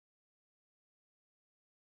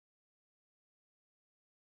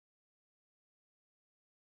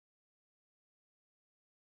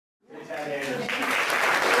I'm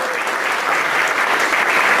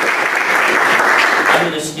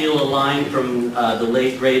going to steal a line from the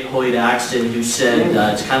late great Hoyt Axton, who said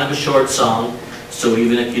it's kind of a short song, so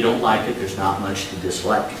even if you don't like it, there's not much to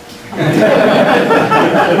dislike.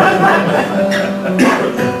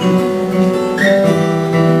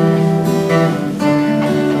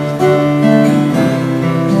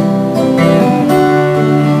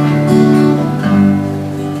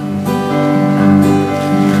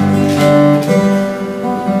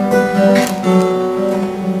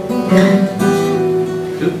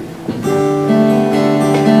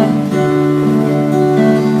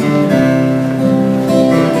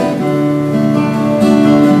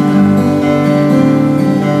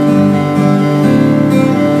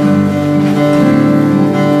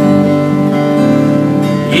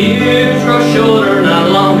 Years grow shorter, not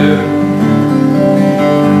longer,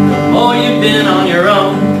 the more you've been on your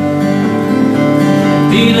own.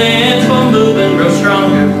 Feelings for moving grow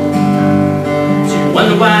stronger, so you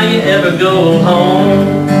wonder why you ever go home.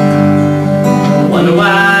 Wonder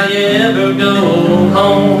why you ever go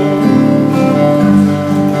home.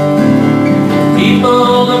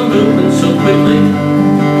 People are moving so quickly,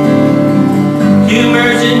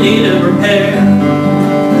 humor's in need of repair.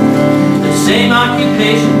 Same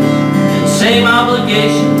occupations and same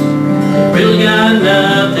obligations, they really got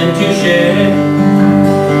nothing to share,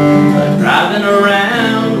 like driving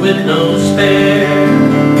around with no spare.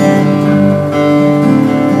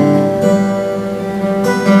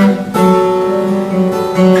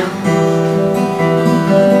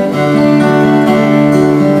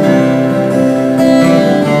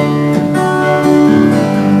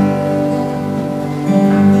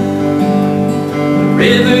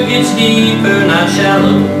 Gets deeper, not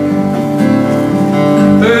shallow.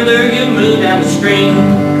 Further you move down the stream,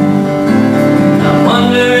 I'm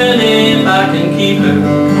wondering if I can keep her.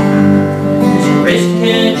 It's a race to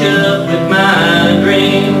catch up with my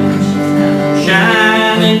dreams,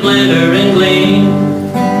 shine and glitter and gleam.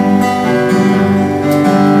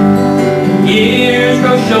 Years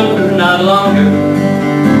grow shorter, not longer,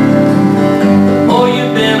 the more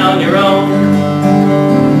you've been on your own.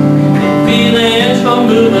 Feelings for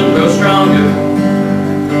moving grow stronger,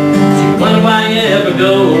 so you wonder why you ever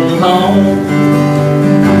go home.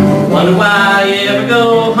 Wonder why